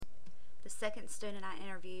second student I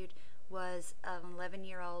interviewed was an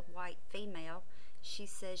 11-year-old white female. She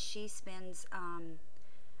says she spends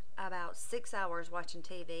about 6 hours watching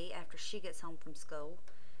TV after she gets home from school.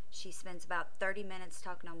 She spends about 30 minutes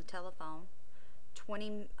talking on the telephone,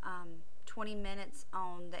 20 minutes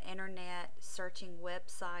on the internet searching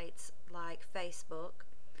websites like Facebook.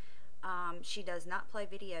 She does not play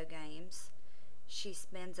video games. She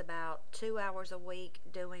spends about 2 hours a week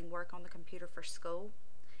doing work on the computer for school.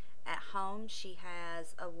 At home, she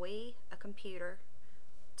has a Wii, a computer,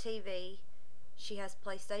 TV. She has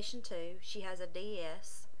PlayStation 2. She has a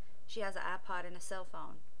DS. She has an iPod and a cell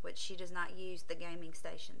phone, which she does not use the gaming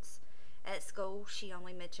stations. At school, she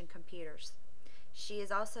only mentioned computers. She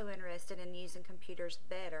is also interested in using computers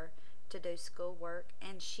better to do schoolwork,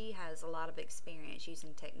 and she has a lot of experience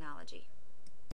using technology.